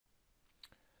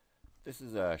This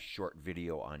is a short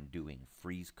video on doing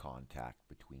freeze contact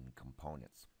between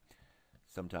components.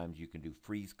 Sometimes you can do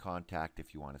freeze contact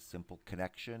if you want a simple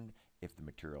connection. If the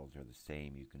materials are the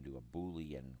same, you can do a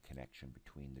Boolean connection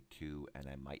between the two, and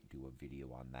I might do a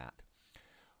video on that.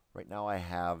 Right now I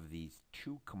have these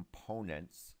two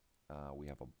components. We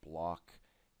have a block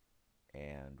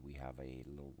and we have a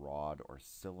little rod or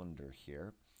cylinder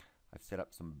here. I've set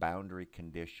up some boundary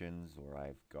conditions, or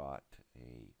I've got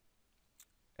a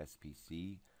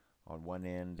SPC on one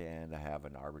end and I have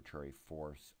an arbitrary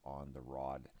force on the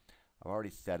rod. I've already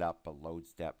set up a load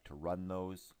step to run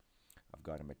those. I've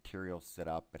got a material set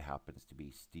up. It happens to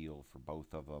be steel for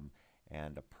both of them,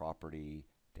 and a property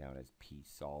down as P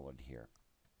solid here.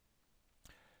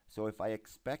 So if I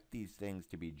expect these things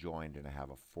to be joined and I have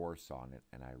a force on it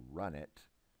and I run it,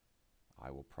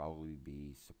 I will probably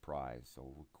be surprised. So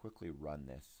we'll quickly run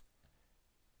this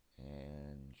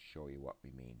and show you what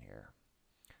we mean here.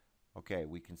 Okay,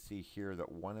 we can see here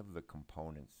that one of the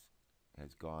components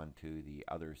has gone to the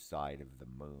other side of the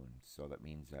moon. So that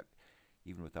means that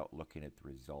even without looking at the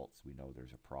results, we know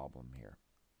there's a problem here.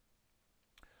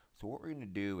 So what we're going to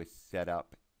do is set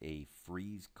up a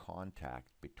freeze contact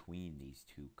between these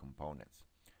two components.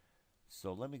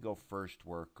 So let me go first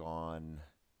work on,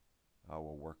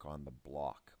 we'll work on the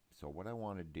block. So what I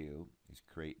want to do is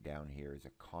create down here is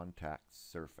a contact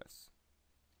surface.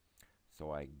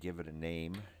 So I give it a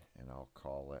name and I'll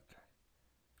call it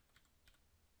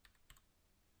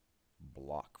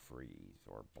block freeze,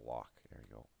 or block, there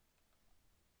you go,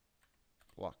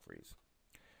 block freeze.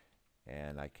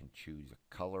 And I can choose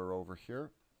a color over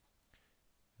here.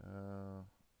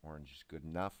 Orange is good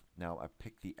enough. Now I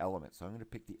pick the elements. So I'm going to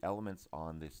pick the elements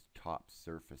on this top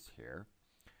surface here.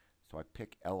 So I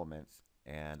pick elements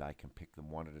and I can pick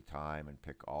them one at a time and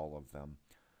pick all of them.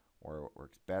 Or what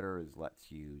works better is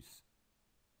let's use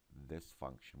this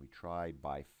function. We try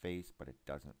by face, but it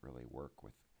doesn't really work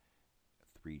with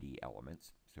 3D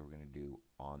elements. So we're going to do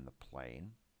on the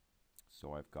plane.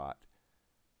 So I've got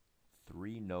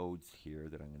 3 nodes here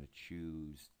that I'm going to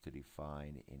choose to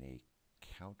define in a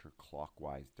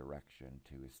counterclockwise direction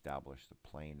to establish the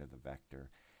plane of the vector,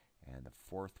 and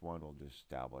the 4th one will just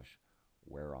establish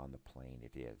where on the plane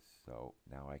it is. So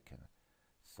now I can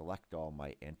select all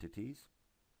my entities.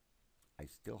 I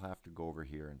still have to go over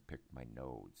here and pick my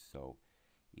nodes. So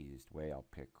easiest way, I'll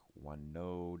pick one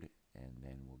node and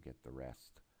then we'll get the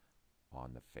rest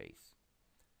on the face.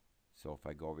 So if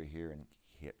I go over here and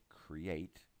hit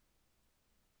create,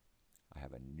 I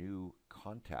have a new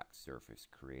contact surface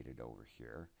created over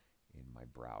here in my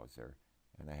browser,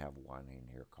 and I have one in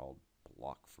here called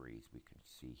block freeze. We can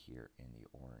see here in the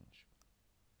orange.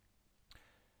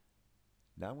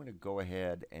 Now I'm going to go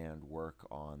ahead and work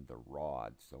on the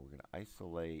rod. So we're going to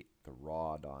isolate the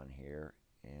rod on here,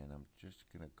 and I'm just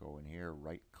going to go in here,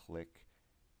 right click,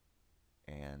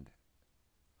 and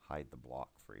hide the block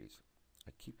freeze.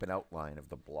 I keep an outline of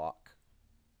the block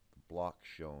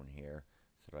shown here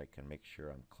so that I can make sure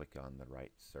I'm clicking on the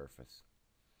right surface.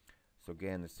 So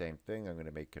again, the same thing. I'm going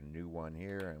to make a new one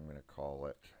here. I'm going to call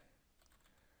it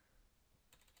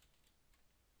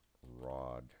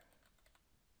rod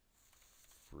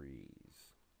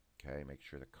freeze. Okay, make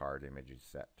sure the card image is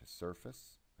set to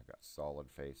surface. I got solid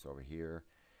face over here.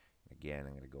 Again,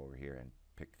 I'm going to go over here and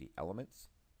pick the elements.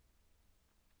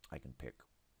 I can pick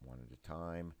one at a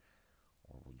time,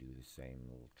 or we'll do the same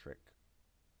little trick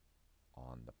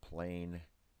on the plane,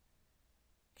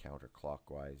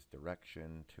 counterclockwise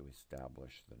direction to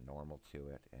establish the normal to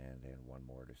it, and then one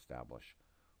more to establish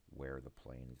where the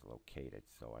plane is located.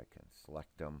 So I can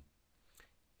select them,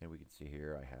 and we can see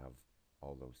here I have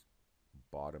all those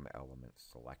bottom elements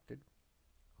selected.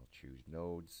 I'll choose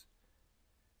nodes,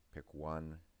 pick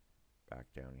one, back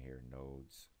down here,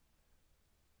 nodes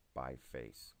by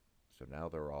face. So now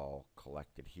they're all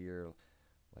collected here.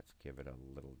 Let's give it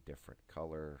a little different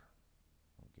color.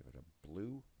 I'll give it a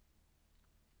blue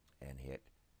and hit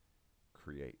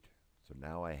create. So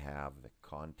now I have the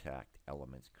contact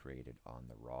elements created on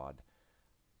the rod.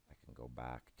 I can go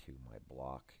back to my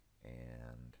block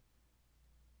and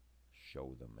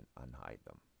show them and unhide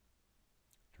them.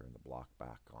 Turn the block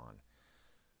back on.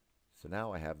 So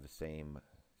now I have the same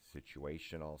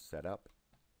situation all set up.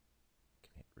 I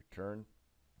can hit return.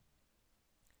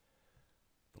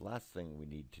 The last thing we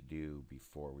need to do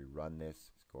before we run this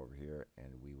is go over here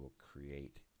and we will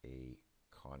create a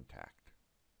contact.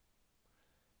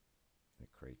 And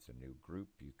it creates a new group.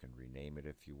 You can rename it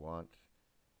if you want.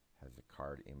 Has a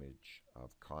card image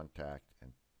of contact,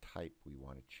 and type we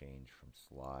want to change from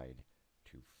slide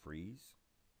to freeze.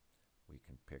 We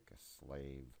can pick a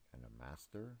slave and a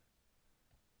master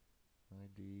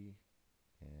ID,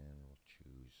 and we'll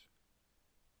choose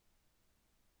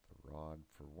the rod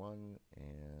for one,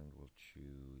 and we'll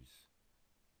choose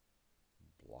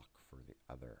block for the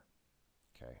other.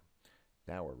 Okay,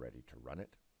 now we're ready to run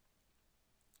it.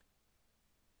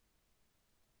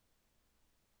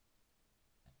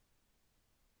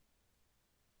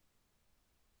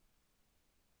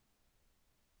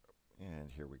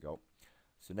 And here we go.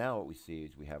 So now what we see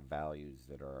is we have values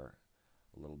that are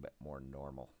a little bit more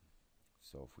normal.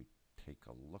 So if we take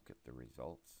a look at the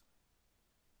results,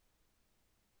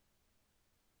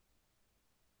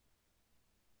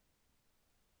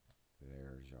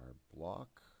 there's our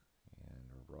block and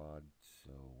a rod.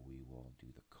 So we will do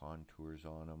the contours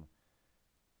on them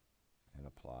and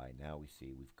apply. Now we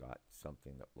see we've got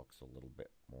something that looks a little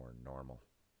bit more normal.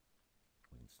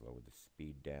 We can slow the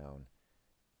speed down,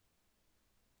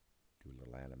 do a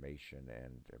little animation,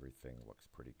 and everything looks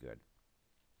pretty good.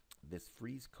 This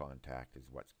freeze contact is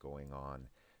what's going on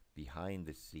behind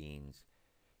the scenes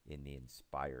in the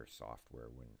Inspire software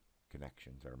when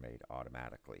connections are made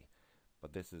automatically.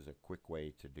 But this is a quick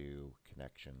way to do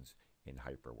connections in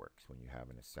Hyperworks when you have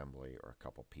an assembly or a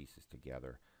couple pieces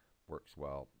together. Works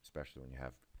well, especially when you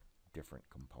have different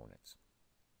components.